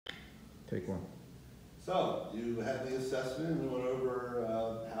Take one. So, you had the assessment and we went over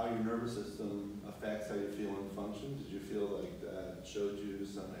how your nervous system affects how you feel and function. Did you feel like that showed you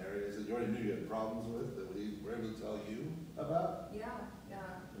some areas that you already knew you had problems with that we were able to tell you about? Yeah,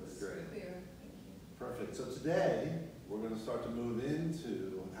 it was Great. clear. Thank you. Perfect. So today, we're going to start to move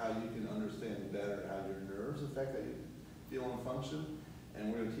into how you can understand better how your nerves affect how you feel and function.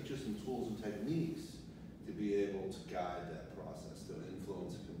 And we're going to teach you some tools and techniques to be able to guide that process, to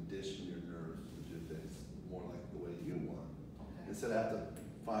influence and condition your nerves to do things more like the way you want. Okay. Instead of have to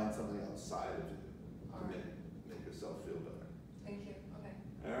find something outside of you to All right. make yourself feel better. Thank you. Okay.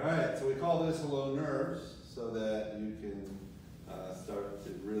 All right, so we call this Hello Nerves so that you can start to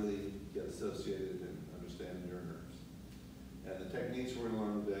really get associated and understand your nerves. And the techniques we're going to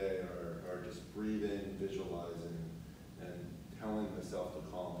learn today are just breathing, visualizing, and telling myself to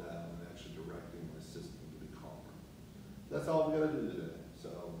calm down and actually directing my system to be calmer. That's all we got to do today. So,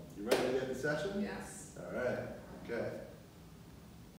 you ready to get in session? Yes. All right, okay.